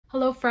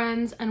Hello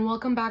friends, and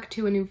welcome back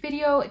to a new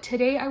video.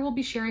 Today I will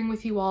be sharing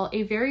with you all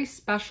a very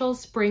special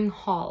spring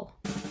haul.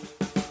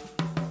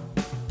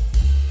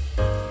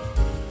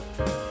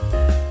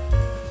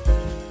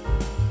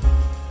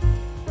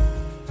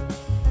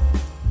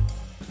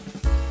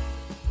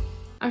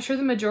 I'm sure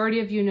the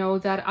majority of you know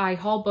that I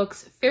haul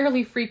books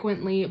fairly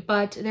frequently,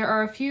 but there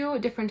are a few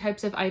different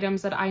types of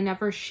items that I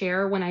never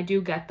share when I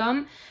do get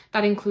them.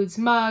 That includes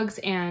mugs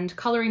and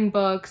coloring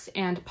books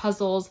and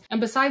puzzles. And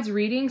besides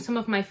reading, some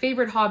of my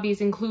favorite hobbies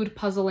include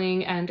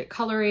puzzling and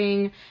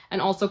coloring and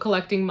also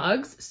collecting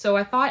mugs. So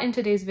I thought in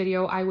today's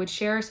video I would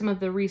share some of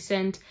the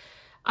recent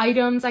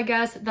items, I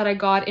guess, that I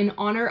got in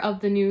honor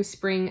of the new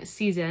spring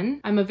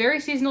season. I'm a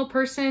very seasonal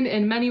person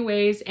in many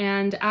ways,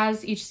 and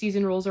as each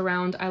season rolls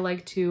around, I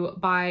like to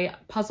buy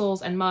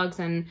puzzles and mugs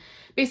and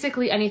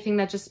basically anything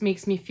that just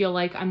makes me feel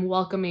like I'm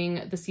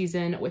welcoming the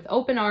season with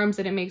open arms,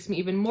 and it makes me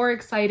even more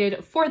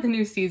excited for the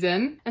new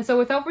season. And so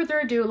without further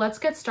ado, let's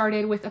get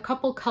started with a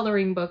couple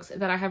coloring books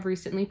that I have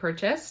recently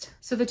purchased.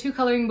 So the two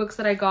coloring books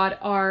that I got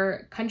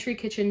are Country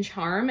Kitchen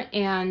Charm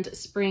and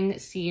Spring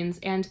Scenes,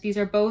 and these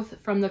are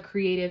both from the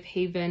Creative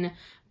Haven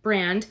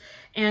brand.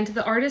 And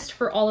the artist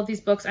for all of these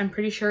books, I'm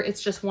pretty sure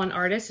it's just one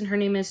artist, and her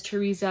name is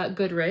Teresa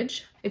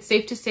Goodridge. It's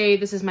safe to say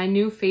this is my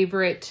new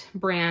favorite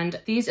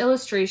brand. These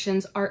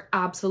illustrations are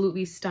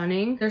absolutely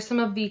stunning. They're some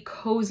of the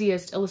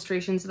coziest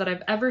illustrations that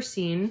I've ever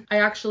seen. I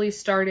actually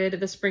started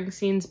the Spring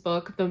Scenes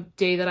book the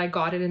day that I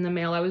got it in the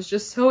mail. I was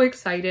just so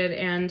excited,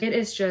 and it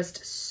is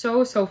just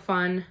so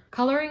fun.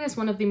 Coloring is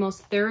one of the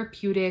most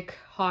therapeutic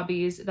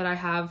hobbies that I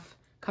have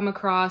come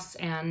across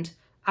and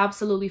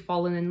absolutely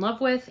fallen in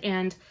love with,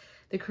 and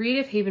the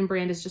Creative Haven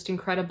brand is just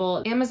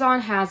incredible.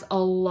 Amazon has a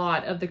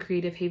lot of the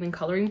Creative Haven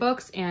coloring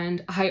books,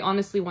 and I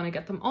honestly want to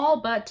get them all,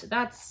 but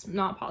that's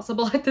not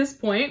possible at this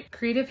point.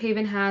 Creative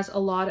Haven has a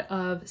lot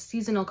of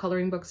seasonal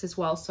coloring books as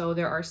well. So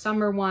there are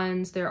summer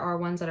ones, there are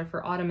ones that are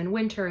for autumn and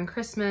winter and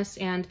Christmas,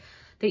 and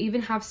they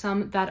even have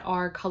some that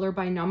are color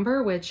by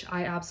number, which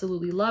I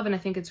absolutely love. And I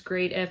think it's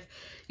great if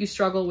you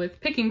struggle with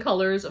picking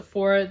colors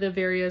for the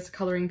various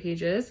coloring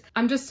pages.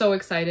 I'm just so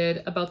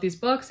excited about these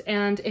books.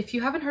 And if you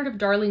haven't heard of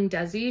Darling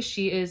Desi,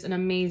 she is an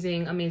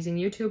amazing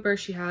YouTuber.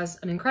 She has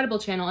an incredible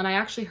channel, and I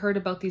actually heard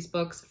about these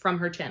books from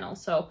her channel.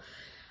 So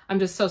I'm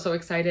just so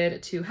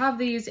excited to have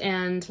these,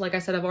 and like I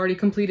said, I've already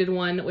completed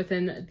one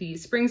within the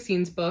Spring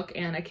Scenes book,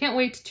 and I can't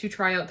wait to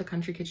try out the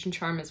Country Kitchen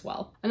Charm as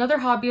well. Another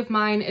hobby of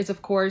mine is,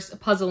 of course,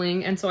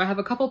 puzzling, and so I have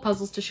a couple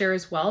puzzles to share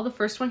as well. The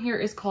first one here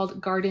is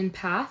called Garden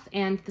Path,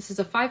 and this is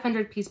a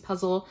 500-piece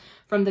puzzle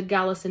from the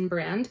Gallison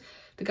brand.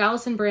 The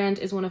Gallison brand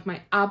is one of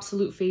my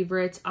absolute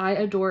favorites. I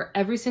adore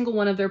every single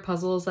one of their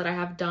puzzles that I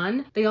have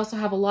done. They also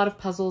have a lot of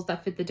puzzles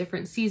that fit the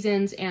different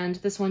seasons, and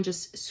this one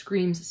just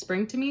screams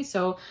spring to me,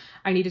 so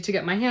I needed to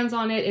get my hands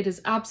on it. It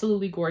is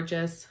absolutely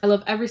gorgeous. I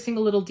love every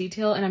single little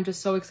detail, and I'm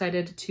just so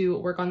excited to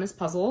work on this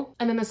puzzle.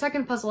 And then the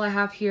second puzzle I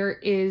have here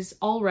is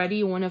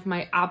already one of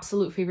my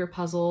absolute favorite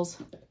puzzles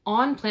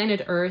on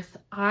planet Earth.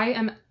 I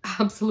am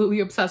absolutely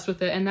obsessed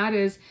with it, and that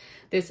is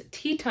this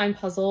Tea Time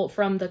puzzle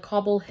from the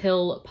Cobble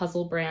Hill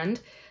puzzle brand.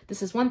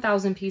 This is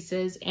 1,000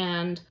 pieces,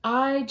 and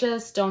I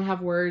just don't have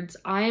words.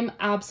 I'm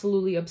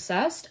absolutely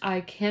obsessed.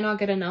 I cannot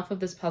get enough of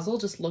this puzzle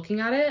just looking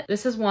at it.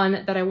 This is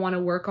one that I want to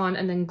work on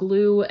and then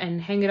glue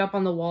and hang it up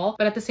on the wall,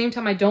 but at the same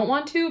time I don't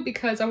want to,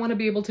 because I want to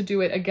be able to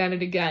do it again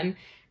and again.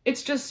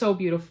 It's just so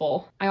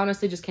beautiful. I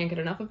honestly just can't get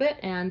enough of it,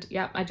 and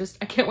yeah, I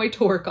can't wait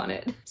to work on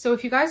it. So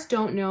if you guys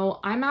don't know,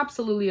 I'm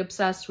absolutely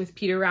obsessed with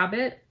Peter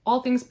Rabbit.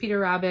 All things Peter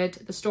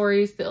Rabbit, the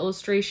stories, the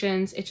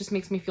illustrations, it just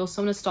makes me feel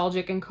so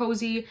nostalgic and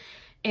cozy.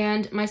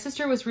 And my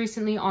sister was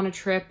recently on a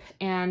trip,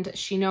 and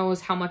she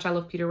knows how much I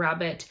love Peter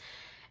Rabbit.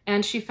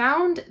 And she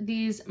found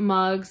these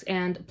mugs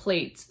and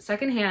plates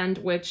secondhand,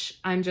 which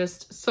I'm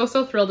just so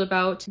thrilled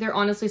about. They're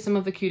honestly some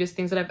of the cutest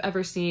things that I've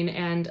ever seen,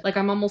 and like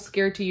I'm almost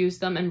scared to use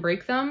them and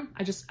break them.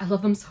 I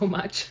love them so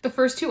much. The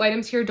first two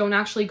items here don't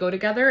actually go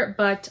together,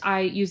 but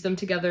I use them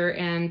together,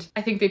 and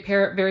I think they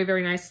pair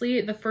very nicely.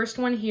 The first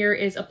one here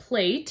is a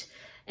plate,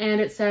 and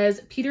it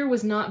says, "Peter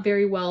was not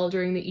very well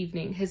during the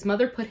evening. His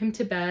mother put him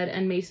to bed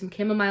and made some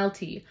chamomile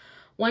tea.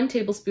 1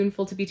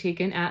 tablespoonful to be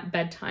taken at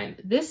bedtime."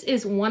 This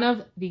is one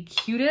of the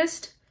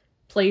cutest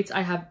plates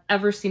I have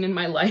ever seen in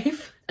my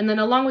life. And then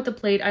along with the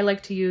plate, I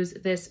like to use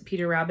this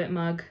Peter Rabbit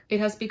mug. It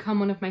has become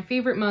one of my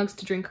favorite mugs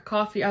to drink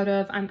coffee out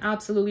of. I'm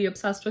absolutely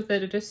obsessed with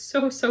it. It is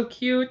so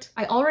cute.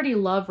 I already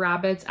love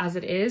rabbits as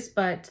it is,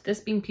 but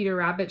this being Peter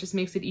Rabbit just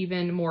makes it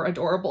even more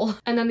adorable.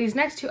 And then these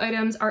next two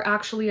items are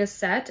actually a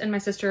set, and my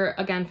sister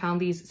again found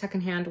these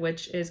secondhand,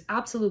 which is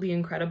absolutely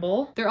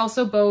incredible. They're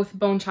also both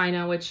bone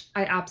china, which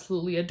I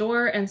absolutely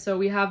adore. And so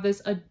we have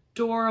this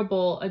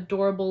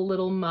adorable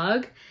little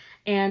mug,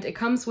 and it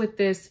comes with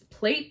this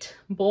plate,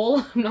 bowl,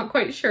 I'm not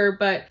quite sure,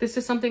 but this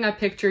is something I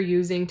picture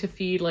using to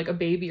feed like a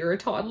baby or a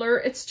toddler.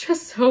 It's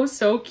just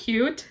so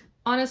cute.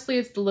 Honestly,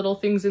 it's the little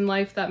things in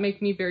life that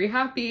make me very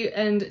happy,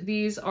 and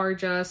these are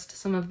just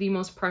some of the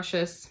most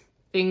precious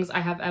things I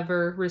have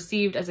ever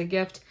received as a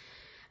gift.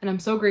 And I'm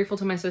so grateful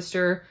to my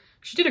sister.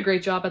 She did a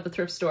great job at the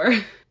thrift store.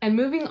 And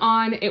moving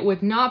on, it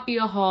would not be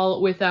a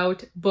haul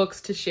without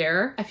books to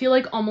share. I feel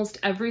like almost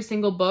every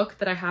single book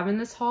that I have in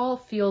this haul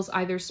feels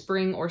either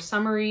spring or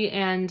summery,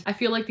 and I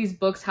feel like these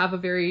books have a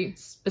very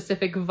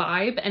specific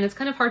vibe, and it's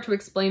kind of hard to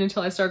explain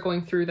until I start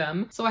going through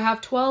them. So I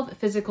have 12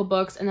 physical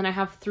books, and then I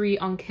have 3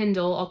 on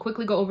Kindle. I'll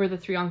quickly go over the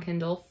 3 on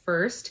Kindle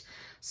first.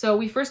 So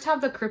we first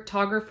have The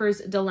Cryptographer's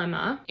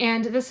Dilemma,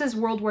 and this is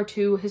World War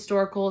II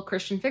historical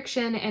Christian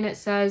fiction, and it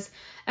says,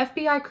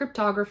 FBI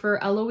cryptographer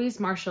Eloise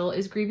Marshall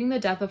is grieving the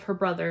death of her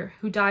brother,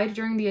 who died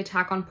during the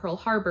attack on Pearl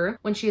Harbor,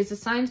 when she is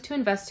assigned to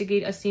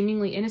investigate a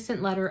seemingly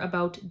innocent letter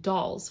about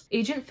dolls.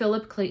 Agent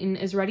Philip Clayton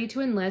is ready to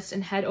enlist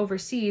and head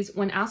overseas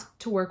when asked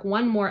to work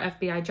one more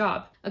FBI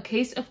job. A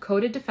case of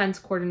coded defense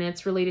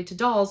coordinates related to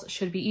dolls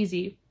should be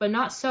easy, but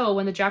not so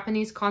when the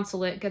Japanese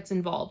consulate gets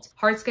involved.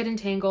 Hearts get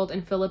entangled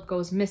and Philip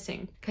goes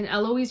missing. Can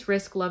Eloise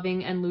risk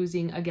loving and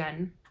losing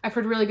again? I've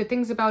heard really good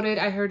things about it.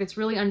 I heard it's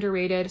really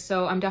underrated,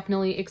 so I'm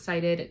definitely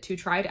excited to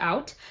try it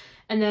out.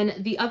 And then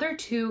the other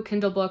 2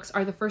 Kindle books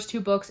are the first 2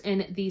 books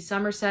in the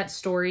Somerset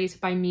Stories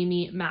by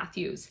Mimi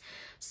Matthews.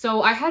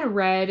 So I had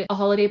read A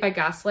Holiday by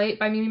Gaslight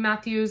by Mimi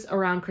Matthews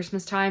around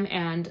Christmas time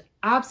and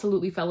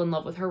absolutely fell in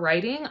love with her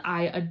writing.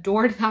 I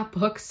adored that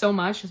book so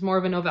much. It's more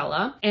of a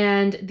novella.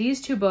 And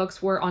these 2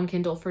 books were on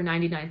Kindle for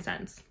 99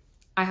 cents.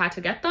 I had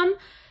to get them.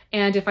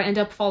 And if I end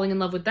up falling in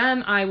love with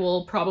them, I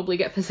will probably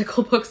get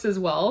physical books as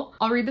well.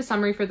 I'll read the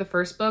summary for the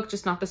first book,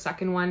 just not the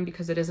second one,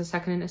 because it is a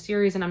second in a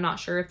series and I'm not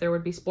sure if there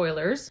would be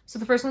spoilers. So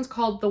the first one's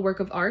called The Work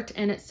of Art,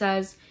 and it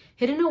says,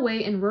 hidden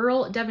away in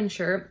rural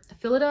Devonshire,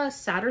 Phillida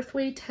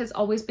Satterthwaite has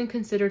always been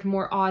considered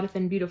more odd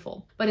than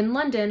beautiful. But in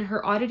London,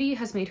 her oddity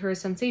has made her a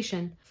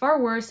sensation.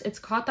 Far worse, it's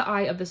caught the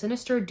eye of the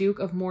sinister Duke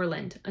of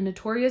Moreland, a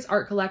notorious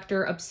art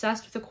collector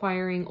obsessed with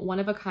acquiring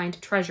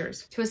one-of-a-kind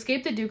treasures. To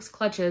escape the Duke's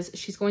clutches,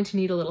 she's going to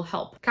need a little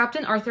help.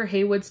 Captain Arthur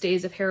Heywood's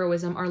days of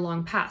heroism are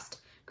long past.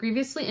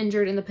 Grievously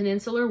injured in the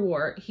Peninsular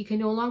War, he can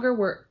no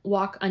longer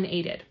walk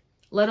unaided,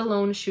 let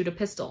alone shoot a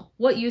pistol.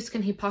 What use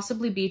can he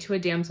possibly be to a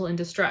damsel in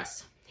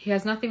distress? He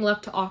has nothing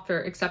left to offer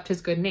except his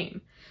good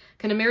name.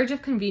 Can a marriage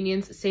of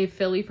convenience save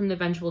Philly from the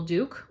vengeful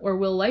Duke, or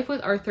will life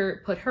with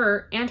Arthur put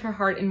her and her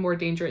heart in more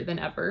danger than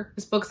ever?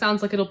 This book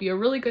sounds like it'll be a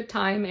really good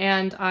time,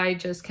 and I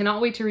just cannot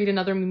wait to read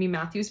another Mimi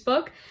Matthews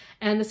book.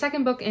 And the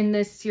second book in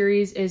this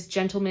series is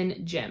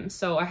Gentleman Jim.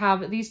 So I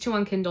have these 2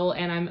 on Kindle,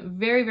 and I'm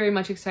very, very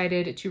much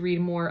excited to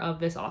read more of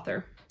this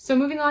author. So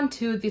moving on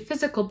to the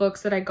physical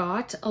books that I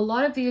got, a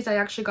lot of these I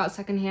actually got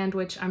secondhand,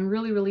 which I'm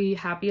really, really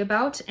happy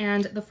about.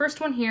 And the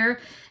first one here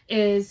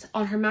is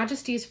On Her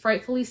Majesty's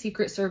Frightfully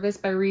Secret Service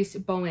by Rhys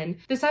Bowen.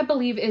 This, I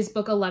believe, is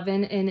book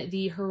 11 in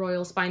the Her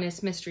Royal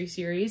Spinous mystery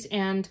series.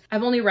 And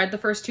I've only read the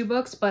first 2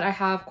 books, but I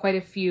have quite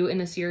a few in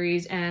the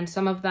series, and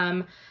some of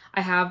them I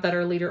have that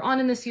are later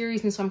on in the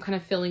series, and so I'm kind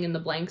of filling in the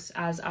blanks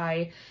as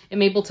I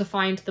am able to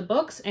find the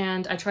books,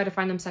 and I try to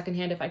find them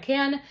secondhand if I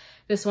can.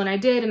 This one I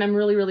did, and I'm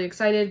really, really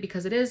excited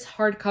because it is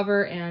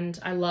hardcover, and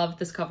I love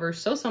this cover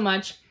so, so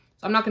much.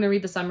 So I'm not going to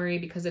read the summary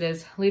because it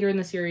is later in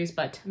the series,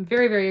 but I'm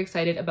very, very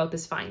excited about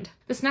this find.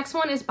 This next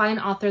one is by an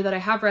author that I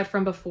have read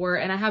from before,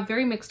 and I have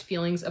very mixed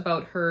feelings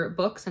about her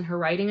books and her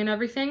writing and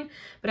everything,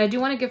 but I do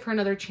want to give her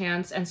another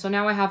chance, and so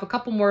now I have a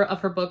couple more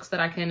of her books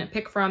that I can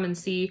pick from and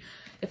see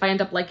if I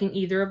end up liking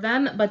either of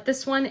them. But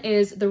this one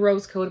is The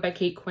Rose Code by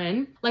Kate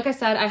Quinn. Like I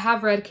said, I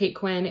have read Kate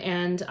Quinn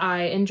and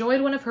I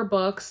enjoyed one of her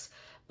books,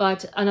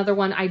 but another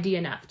one I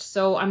DNF'd.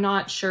 So I'm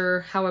not sure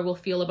how I will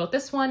feel about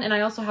this one. And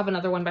I also have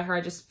another one by her, I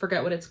just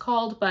forget what it's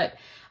called, but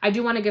I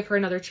do want to give her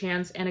another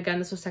chance. And again,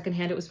 this was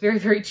secondhand. It was very,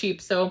 very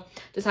cheap, so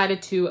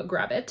decided to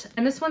grab it.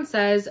 And this one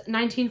says,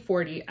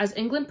 1940, as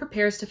England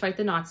prepares to fight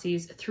the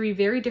Nazis, 3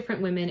 very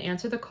different women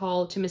answer the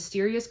call to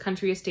mysterious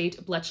country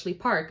estate Bletchley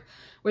Park,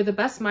 where the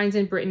best minds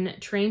in Britain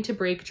train to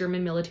break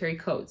German military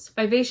codes.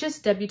 Vivacious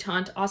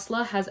debutante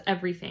Osla has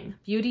everything: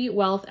 beauty,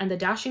 wealth, and the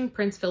dashing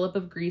Prince Philip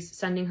of Greece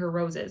sending her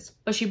roses.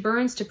 But she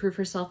burns to prove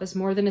herself as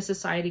more than a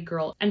society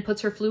girl and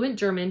puts her fluent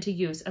German to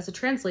use as a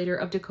translator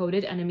of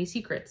decoded enemy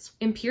secrets.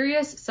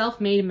 Imperious,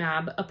 self-made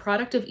Mab, a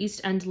product of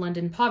East End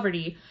London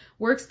poverty,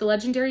 works the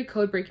legendary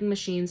code-breaking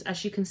machines as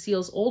she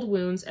conceals old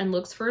wounds and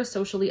looks for a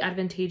socially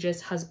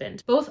advantageous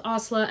husband. Both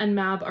Osla and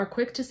Mab are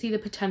quick to see the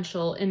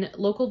potential in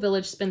local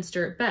village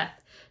spinster Beth,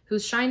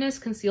 whose shyness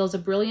conceals a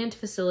brilliant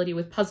facility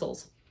with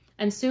puzzles.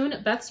 And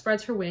soon, Beth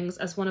spreads her wings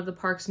as one of the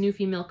park's new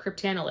female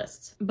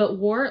cryptanalysts. But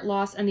war,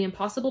 loss, and the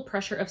impossible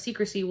pressure of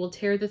secrecy will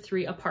tear the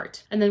 3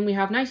 apart. And then we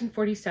have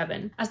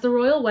 1947. As the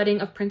royal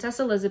wedding of Princess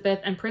Elizabeth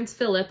and Prince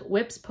Philip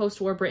whips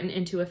post-war Britain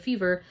into a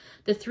fever,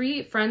 the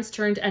 3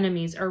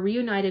 friends-turned-enemies are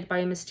reunited by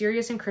a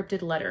mysterious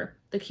encrypted letter,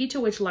 the key to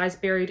which lies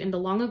buried in the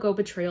long-ago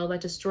betrayal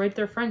that destroyed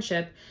their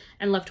friendship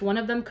and left one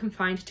of them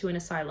confined to an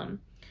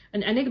asylum.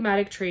 An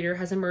enigmatic traitor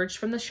has emerged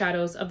from the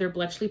shadows of their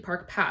Bletchley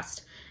Park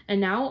past, and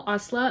now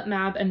Osla,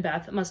 Mab, and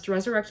Beth must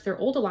resurrect their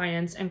old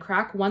alliance and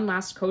crack one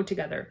last code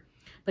together.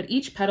 but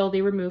each petal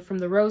they remove from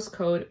the rose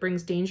code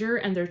brings danger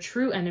and their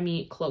true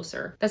enemy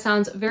closer. That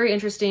sounds very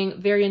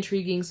interesting, very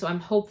intriguing, so I'm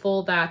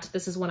hopeful that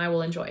this is one I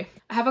will enjoy.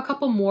 I have a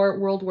couple more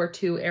World War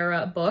II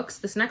era books.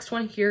 This next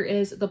one here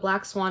is The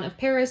Black Swan of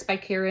Paris by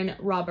Karen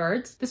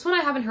Robards. This one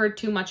I haven't heard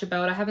too much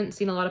about. I haven't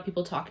seen a lot of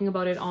people talking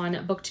about it on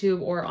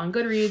BookTube or on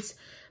Goodreads,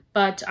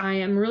 but I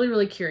am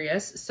really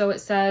curious. So it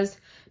says,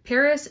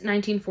 Paris,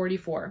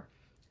 1944.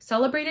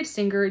 Celebrated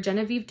singer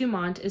Genevieve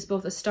Dumont is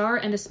both a star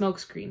and a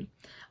smokescreen.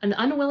 An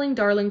unwilling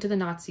darling to the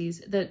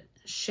Nazis, the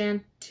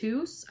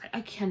chanteuse, I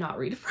cannot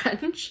read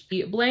French.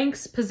 The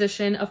Blanc's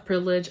position of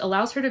privilege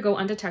allows her to go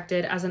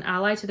undetected as an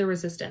ally to the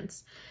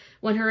resistance.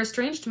 When her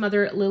estranged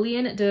mother,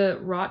 Lillian de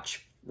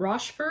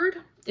Rocheford,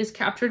 is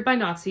captured by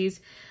Nazis,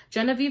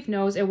 Genevieve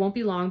knows it won't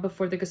be long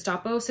before the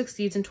Gestapo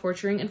succeeds in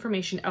torturing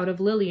information out of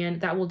Lillian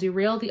that will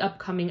derail the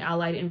upcoming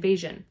Allied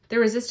invasion. The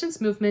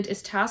resistance movement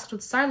is tasked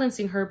with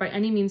silencing her by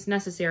any means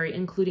necessary,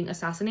 including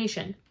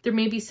assassination. There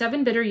may be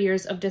 7 bitter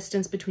years of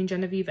distance between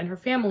Genevieve and her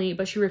family,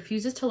 but she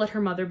refuses to let her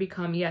mother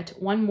become yet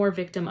one more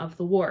victim of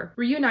the war.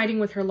 Reuniting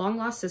with her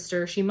long-lost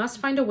sister, she must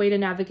find a way to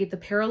navigate the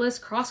perilous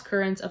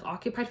cross-currents of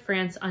occupied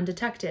France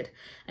undetected,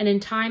 and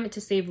in time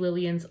to save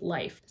Lillian's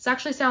life. This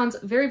actually sounds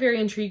very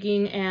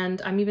intriguing,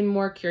 and I'm even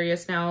more curious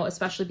now,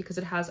 especially because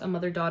it has a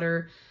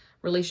mother-daughter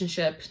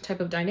relationship type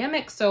of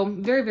dynamic, so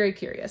very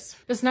curious.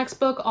 This next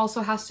book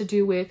also has to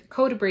do with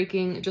code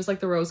breaking, just like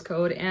the Rose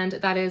Code, and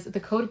that is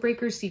The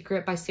Codebreaker's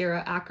Secret by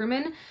Sarah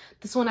Ackerman.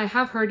 This one I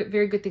have heard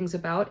very good things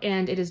about,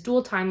 and it is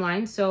dual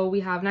timeline. So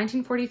we have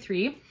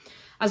 1943.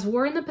 As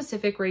war in the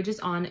Pacific rages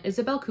on,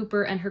 Isabel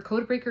Cooper and her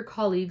codebreaker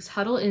colleagues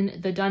huddle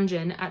in the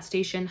dungeon at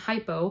Station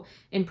Hypo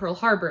in Pearl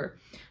Harbor,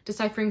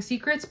 deciphering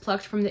secrets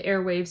plucked from the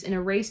airwaves in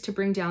a race to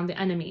bring down the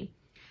enemy.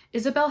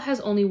 Isabel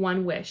has only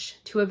one wish,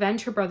 to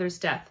avenge her brother's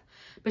death,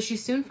 but she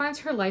soon finds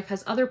her life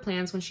has other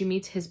plans when she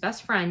meets his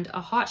best friend, a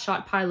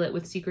hotshot pilot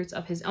with secrets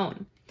of his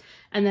own.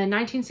 And then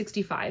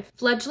 1965,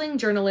 fledgling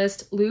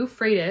journalist Lou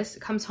Freitas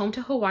comes home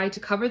to Hawaii to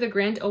cover the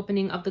grand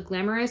opening of the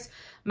glamorous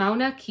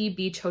Mauna Kea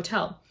Beach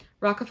Hotel,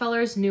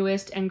 Rockefeller's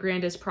newest and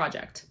grandest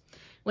project.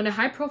 When a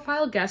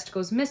high-profile guest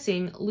goes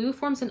missing, Lou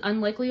forms an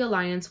unlikely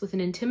alliance with an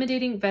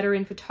intimidating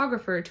veteran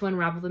photographer to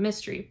unravel the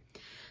mystery.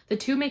 The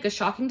two make a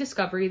shocking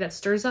discovery that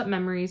stirs up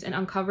memories and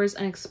uncovers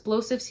an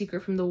explosive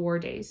secret from the war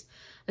days,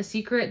 a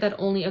secret that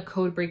only a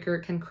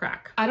codebreaker can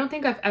crack. I don't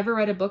think I've ever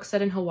read a book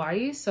set in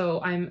Hawaii, so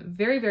I'm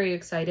very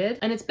excited.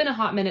 And it's been a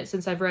hot minute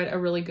since I've read a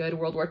really good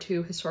World War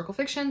II historical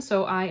fiction,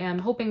 so I am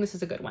hoping this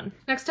is a good one.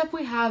 Next up,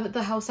 we have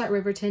The House at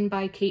Riverton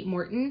by Kate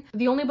Morton.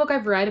 The only book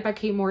I've read by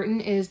Kate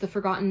Morton is The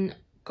Forgotten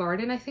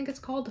Garden, I think it's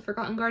called, The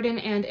Forgotten Garden,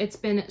 and it's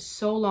been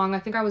so long. I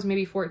think I was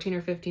maybe 14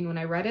 or 15 when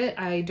I read it.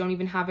 I don't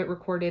even have it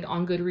recorded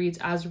on Goodreads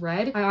as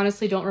read. I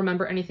honestly don't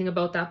remember anything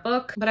about that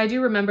book, but I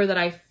do remember that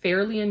I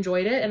fairly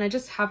enjoyed it, and I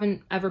just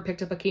haven't ever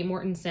picked up a Kate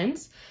Morton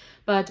since.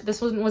 But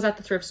this one was at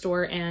the thrift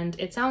store, and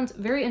it sounds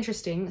very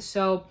interesting.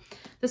 So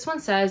this one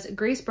says,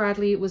 Grace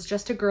Bradley was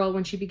just a girl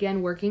when she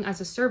began working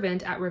as a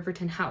servant at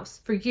Riverton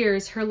House. For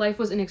years, her life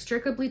was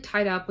inextricably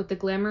tied up with the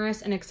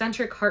glamorous and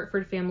eccentric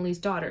Hartford family's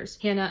daughters,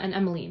 Hannah and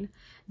Emmeline.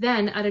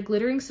 Then, at a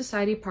glittering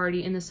society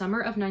party in the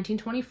summer of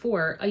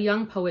 1924, a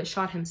young poet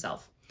shot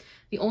himself.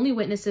 The only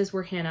witnesses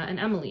were Hannah and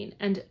Emmeline,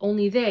 and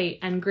only they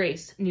and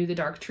Grace knew the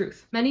dark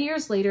truth. Many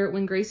years later,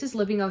 when Grace is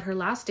living out her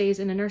last days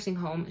in a nursing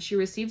home, she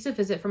receives a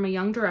visit from a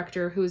young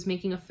director who is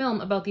making a film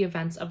about the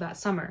events of that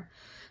summer.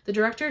 The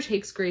director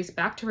takes Grace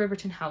back to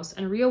Riverton House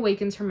and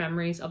reawakens her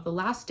memories of the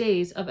last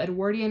days of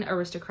Edwardian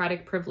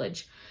aristocratic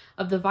privilege,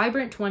 of the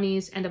vibrant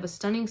 20s, and of a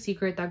stunning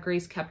secret that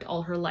Grace kept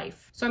all her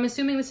life. So I'm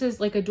assuming this is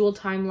like a dual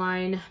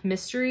timeline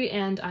mystery,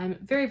 and I'm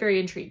very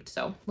intrigued,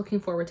 so looking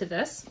forward to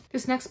this.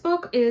 This next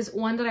book is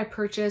one that I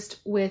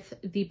purchased with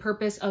the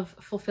purpose of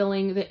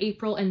fulfilling the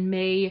April and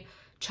May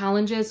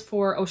challenges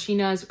for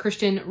Oshina's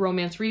Christian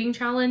Romance Reading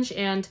Challenge,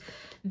 and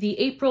the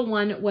April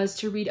one was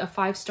to read a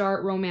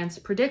 5-star romance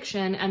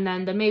prediction, and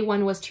then the May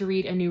one was to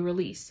read a new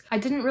release. I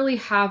didn't really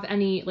have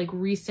any like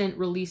recent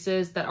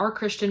releases that are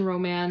Christian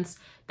romance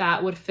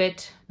that would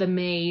fit the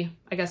May,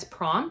 I guess,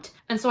 prompt.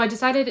 And so I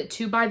decided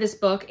to buy this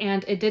book,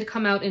 and it did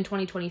come out in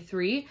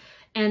 2023.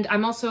 And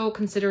I'm also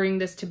considering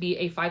this to be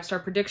a 5-star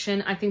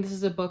prediction. I think this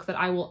is a book that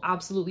I will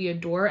absolutely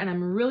adore, and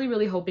I'm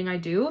really hoping I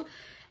do.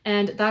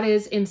 And that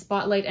is In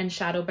Spotlight and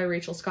Shadow by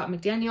Rachel Scott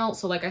McDaniel.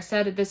 So like I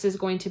said, this is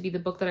going to be the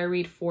book that I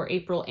read for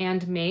April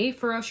and May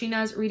for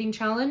Oshina's Reading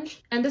Challenge.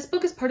 And this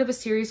book is part of a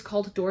series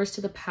called Doors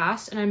to the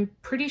Past, and I'm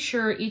pretty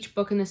sure each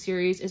book in the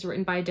series is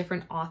written by a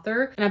different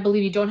author. And I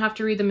believe you don't have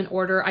to read them in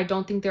order. I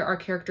don't think there are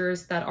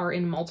characters that are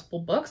in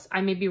multiple books.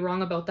 I may be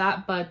wrong about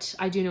that, but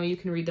I do know you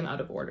can read them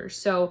out of order.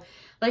 So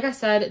like I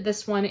said,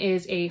 this one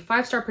is a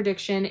 5-star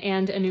prediction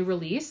and a new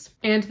release.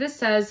 And this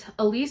says,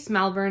 Elise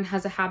Malvern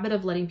has a habit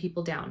of letting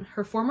people down.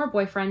 Her former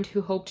boyfriend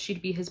who hoped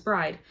she'd be his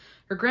bride.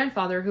 Her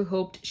grandfather who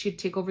hoped she'd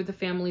take over the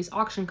family's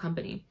auction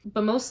company.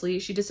 But mostly,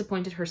 she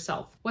disappointed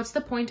herself. What's the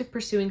point of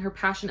pursuing her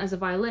passion as a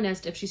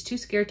violinist if she's too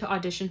scared to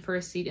audition for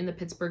a seat in the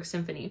Pittsburgh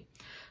Symphony?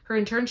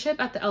 Her internship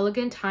at the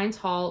elegant Heinz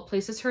Hall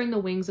places her in the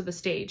wings of the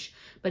stage,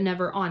 but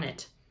never on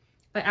it.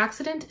 By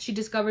accident, she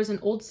discovers an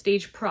old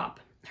stage prop.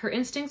 Her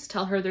instincts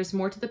tell her there's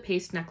more to the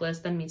paste necklace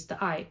than meets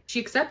the eye. She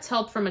accepts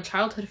help from a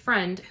childhood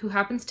friend who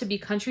happens to be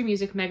country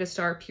music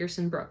megastar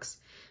Pearson Brooks.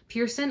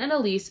 Pearson and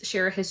Elise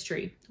share a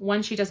history,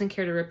 one she doesn't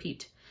care to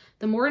repeat.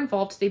 The more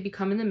involved they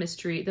become in the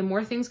mystery, the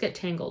more things get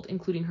tangled,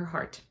 including her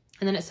heart.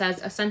 And then it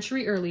says, a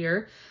century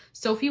earlier,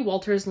 Sophie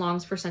Walters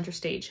longs for center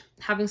stage.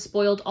 Having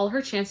spoiled all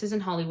her chances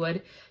in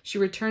Hollywood, she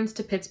returns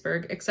to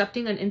Pittsburgh,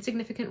 accepting an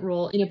insignificant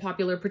role in a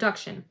popular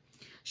production.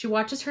 She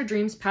watches her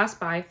dreams pass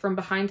by from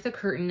behind the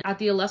curtain at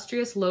the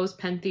illustrious Lowe's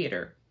Penn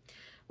Theater.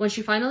 When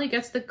she finally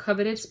gets the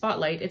coveted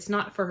spotlight, it's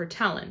not for her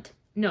talent.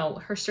 No,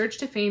 her search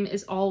to fame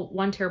is all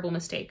one terrible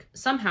mistake.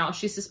 Somehow,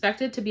 she's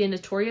suspected to be a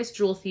notorious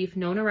jewel thief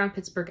known around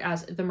Pittsburgh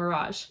as the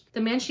Mirage.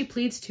 The man she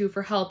pleads to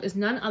for help is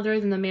none other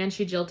than the man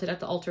she jilted at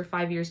the altar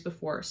 5 years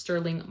before,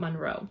 Sterling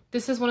Monroe.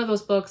 This is one of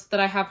those books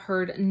that I have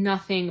heard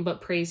nothing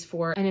but praise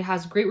for, and it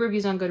has great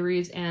reviews on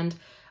Goodreads, and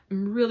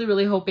I'm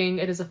really hoping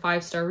it is a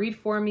 5-star read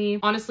for me.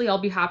 Honestly, I'll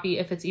be happy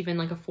if it's even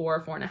like a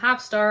 4 or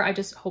 4.5 star. I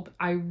just hope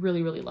I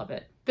really love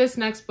it. This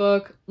next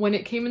book, when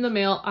it came in the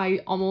mail,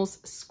 I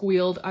almost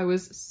squealed. I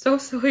was so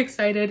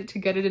excited to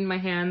get it in my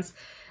hands.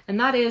 And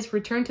that is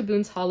Return to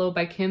Boone's Hollow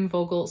by Kim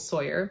Vogel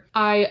Sawyer.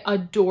 I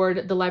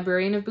adored The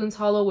Librarian of Boone's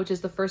Hollow, which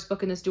is the first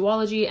book in this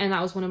duology, and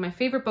that was one of my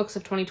favorite books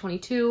of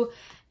 2022.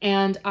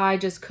 And I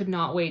just could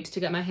not wait to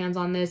get my hands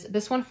on this.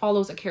 This one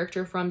follows a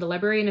character from The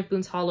Librarian of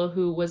Boone's Hollow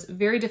who was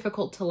very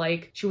difficult to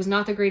like. She was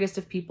not the greatest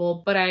of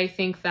people, but I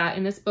think that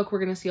in this book we're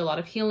going to see a lot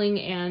of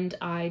healing, and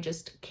I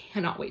just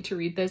cannot wait to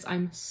read this.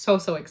 I'm so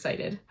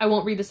excited. I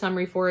won't read the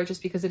summary for it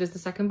just because it is the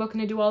second book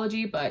in a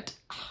duology, but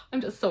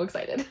I'm just so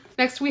excited.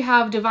 Next we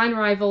have Divine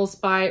Rivals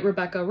by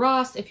Rebecca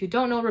Ross. If you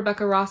don't know,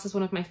 Rebecca Ross is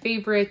one of my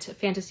favorite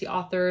fantasy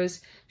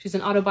authors. She's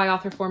an auto-buy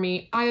author for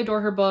me. I adore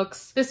her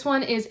books. This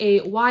one is a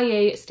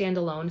YA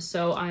standalone,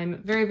 so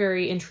I'm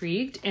very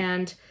intrigued.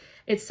 And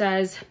it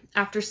says,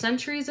 after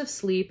centuries of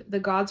sleep, the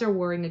gods are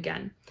warring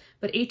again.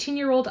 But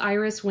 18-year-old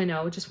Iris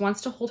Winnow just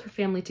wants to hold her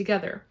family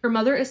together. Her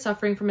mother is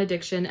suffering from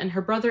addiction, and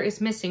her brother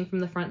is missing from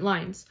the front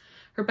lines.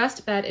 Her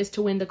best bet is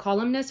to win the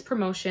columnist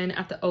promotion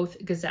at the Oath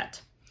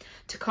Gazette.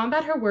 To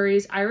combat her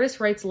worries, Iris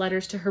writes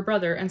letters to her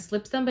brother and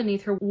slips them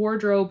beneath her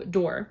wardrobe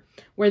door,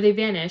 where they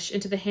vanish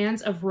into the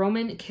hands of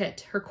Roman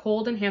Kitt, her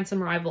cold and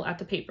handsome rival at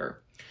the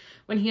paper.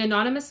 When he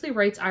anonymously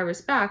writes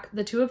Iris back,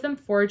 the two of them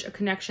forge a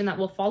connection that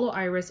will follow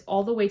Iris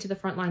all the way to the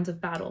front lines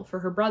of battle for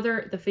her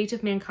brother, the fate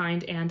of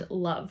mankind, and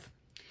love.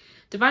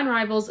 Divine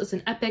Rivals is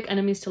an epic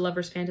enemies to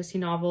lovers fantasy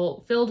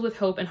novel filled with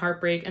hope and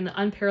heartbreak and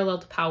the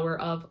unparalleled power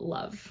of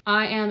love.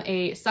 I am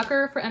a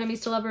sucker for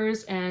enemies to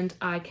lovers, and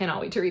I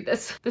cannot wait to read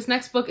this. This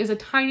next book is a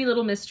tiny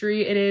little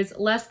mystery. It is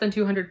less than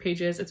 200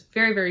 pages. It's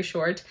very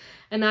short,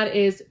 and that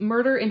is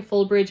Murder in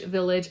Fulbridge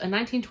Village, a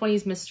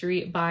 1920s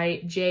mystery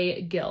by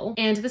Jay Gill.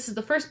 And this is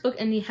the first book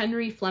in the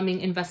Henry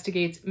Fleming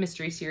Investigates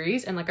mystery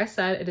series, and like I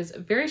said, it is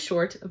very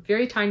short, a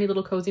very tiny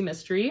little cozy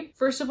mystery.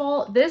 First of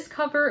all, this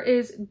cover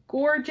is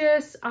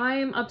gorgeous.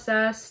 I'm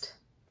obsessed.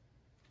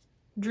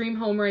 Dream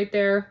home right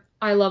there.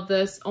 I love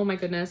this. Oh my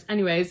goodness.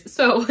 Anyways,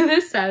 so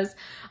this says,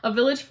 a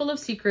village full of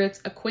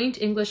secrets, a quaint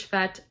English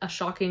fete, a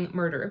shocking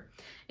murder.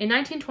 In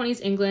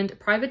 1920s England,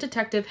 private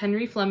detective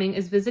Henry Fleming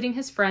is visiting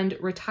his friend,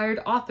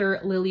 retired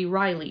author Lily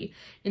Riley,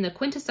 in the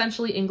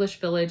quintessentially English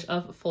village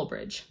of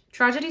Fulbridge.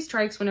 Tragedy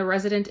strikes when a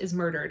resident is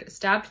murdered,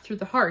 stabbed through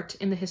the heart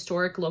in the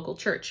historic local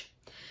church.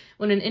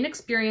 When an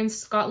inexperienced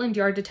Scotland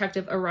Yard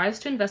detective arrives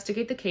to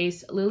investigate the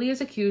case, Lily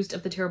is accused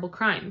of the terrible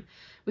crime.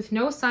 With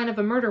no sign of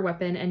a murder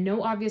weapon and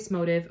no obvious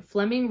motive,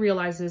 Fleming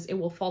realizes it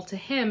will fall to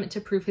him to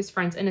prove his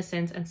friend's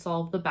innocence and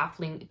solve the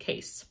baffling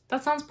case.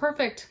 That sounds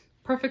perfect.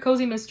 Perfect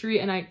cozy mystery,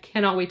 and I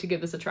cannot wait to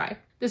give this a try.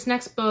 This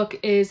next book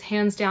is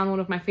hands down one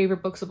of my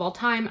favorite books of all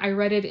time. I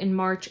read it in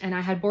March and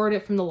I had borrowed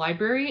it from the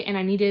library, and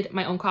I needed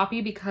my own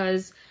copy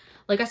because,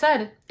 like I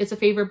said, it's a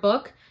favorite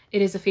book.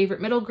 It is a favorite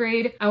middle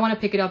grade. I want to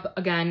pick it up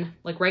again,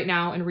 like right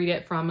now, and read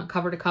it from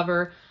cover to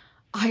cover.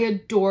 I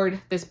adored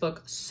this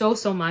book so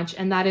much,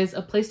 and that is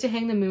A Place to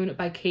Hang the Moon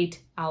by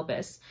Kate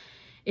Albus.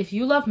 If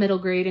you love middle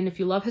grade and if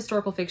you love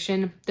historical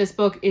fiction, this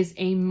book is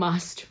a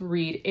must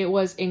read. It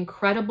was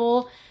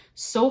incredible.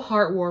 So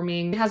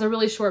heartwarming. It has a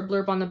really short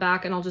blurb on the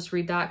back, and I'll just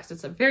read that because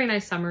it's a very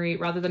nice summary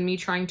rather than me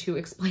trying to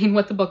explain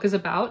what the book is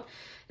about.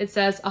 It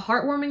says, a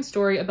heartwarming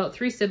story about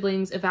 3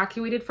 siblings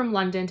evacuated from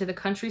London to the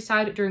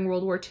countryside during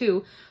World War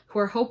II who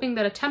are hoping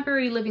that a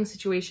temporary living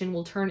situation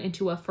will turn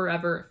into a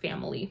forever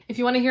family. If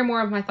you want to hear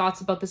more of my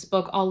thoughts about this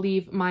book, I'll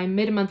leave my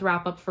mid-month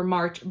wrap-up for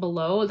March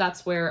below.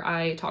 That's where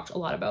I talked a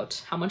lot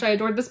about how much I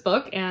adored this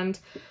book, and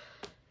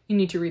you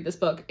need to read this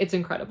book. It's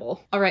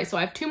incredible. All right, so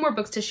I have 2 more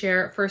books to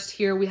share. First,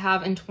 here we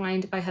have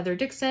Entwined by Heather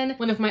Dixon.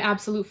 One of my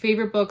absolute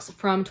favorite books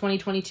from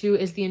 2022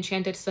 is The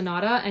Enchanted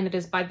Sonata, and it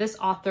is by this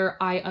author.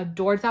 I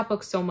adored that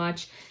book so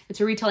much. It's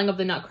a retelling of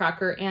The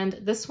Nutcracker, and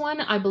this one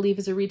I believe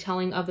is a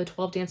retelling of The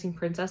 12 Dancing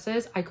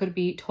Princesses. I could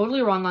be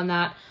totally wrong on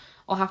that.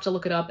 I'll have to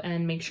look it up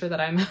and make sure that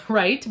I'm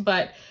right,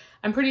 but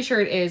I'm pretty sure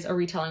it is a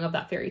retelling of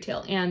that fairy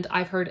tale, and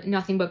I've heard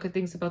nothing but good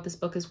things about this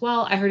book as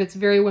well. I heard it's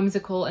very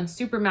whimsical and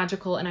super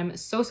magical, and I'm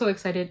so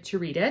excited to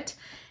read it.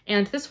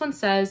 And this one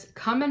says,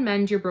 "Come and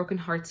mend your broken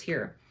hearts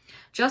here.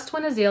 Just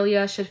when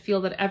Azalea should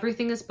feel that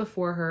everything is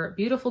before her,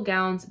 beautiful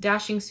gowns,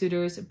 dashing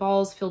suitors,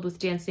 balls filled with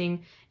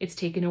dancing, it's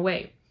taken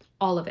away.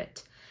 All of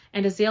it.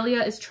 And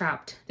Azalea is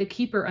trapped. The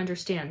keeper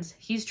understands.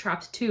 He's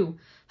trapped too,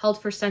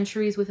 held for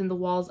centuries within the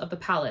walls of the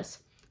palace.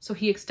 So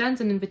he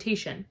extends an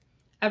invitation.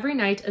 Every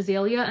night,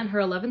 Azalea and her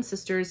 11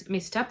 sisters may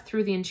step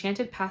through the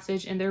enchanted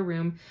passage in their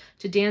room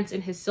to dance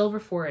in his silver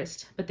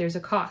forest, but there's a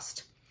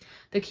cost.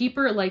 The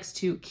keeper likes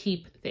to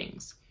keep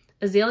things.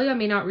 Azalea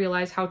may not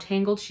realize how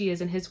tangled she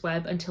is in his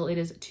web until it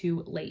is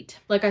too late."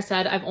 Like I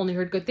said, I've only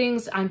heard good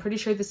things. I'm pretty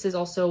sure this is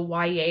also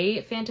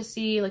YA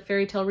fantasy, like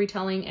fairy tale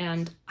retelling,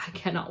 and I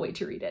cannot wait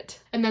to read it.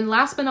 And then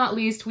last but not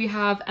least, we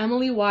have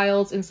Emily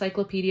Wilde's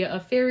Encyclopedia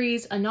of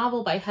Fairies, a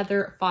novel by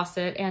Heather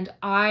Fawcett, and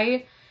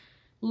I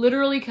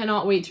literally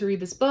cannot wait to read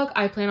this book.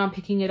 I plan on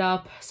picking it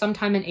up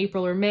sometime in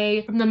April or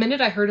May. From the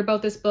minute I heard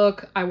about this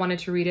book, I wanted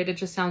to read it. It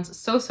just sounds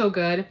so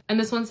good. And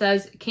this one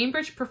says,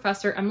 "Cambridge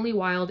professor Emily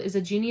Wilde is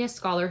a genius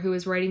scholar who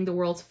is writing the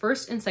world's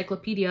first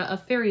encyclopedia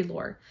of fairy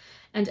lore,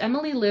 and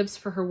Emily lives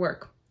for her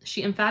work.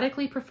 She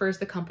emphatically prefers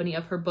the company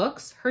of her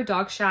books, her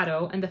dog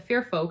Shadow, and the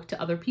fair folk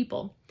to other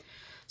people.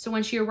 So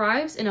when she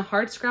arrives in a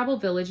hardscrabble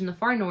village in the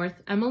far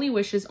north, Emily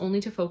wishes only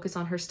to focus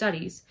on her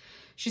studies.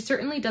 She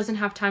certainly doesn't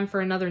have time for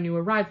another new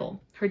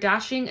arrival, her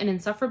dashing and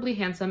insufferably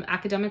handsome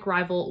academic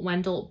rival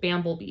Wendell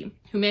Bambleby,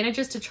 who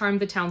manages to charm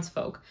the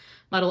townsfolk,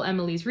 muddle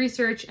Emily's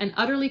research, and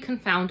utterly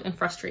confound and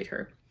frustrate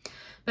her.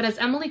 But as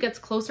Emily gets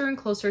closer and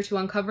closer to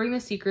uncovering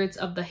the secrets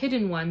of the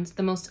hidden ones,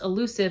 the most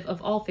elusive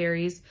of all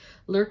fairies,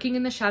 lurking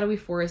in the shadowy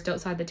forest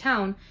outside the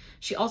town,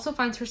 she also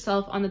finds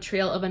herself on the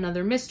trail of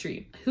another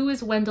mystery. Who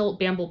is Wendell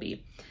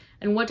Bambleby?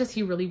 And what does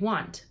he really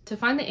want? To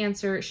find the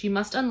answer, she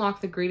must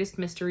unlock the greatest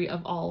mystery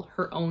of all,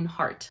 her own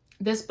heart."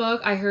 This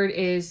book, I heard,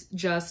 is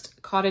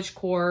just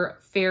cottagecore,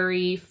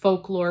 fairy,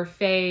 folklore,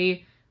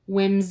 fae,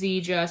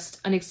 whimsy,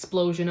 just an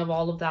explosion of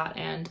all of that,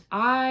 and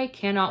I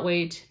cannot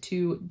wait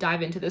to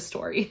dive into this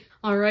story.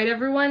 All right,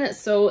 everyone,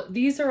 so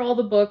these are all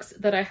the books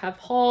that I have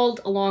hauled,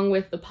 along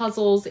with the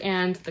puzzles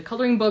and the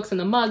coloring books and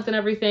the mugs and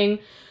everything.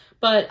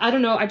 But I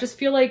don't know, I just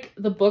feel like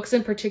the books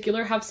in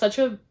particular have such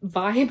a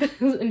vibe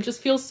and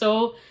just feel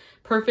so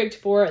perfect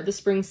for the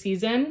spring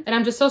season. And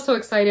I'm just so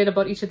excited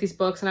about each of these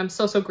books, and I'm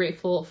so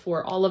grateful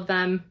for all of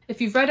them.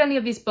 If you've read any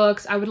of these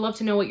books, I would love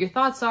to know what your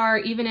thoughts are.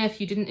 Even if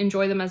you didn't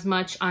enjoy them as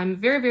much, I'm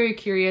very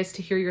curious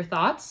to hear your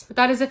thoughts. But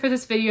that is it for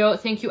this video.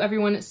 Thank you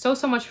everyone so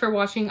much for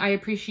watching. I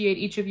appreciate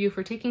each of you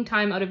for taking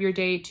time out of your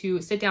day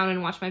to sit down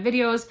and watch my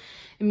videos.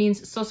 It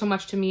means so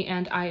much to me,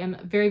 and I am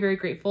very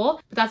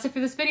grateful. But that's it for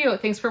this video.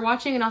 Thanks for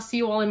watching, and I'll see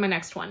you all in my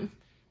next one.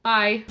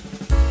 Bye.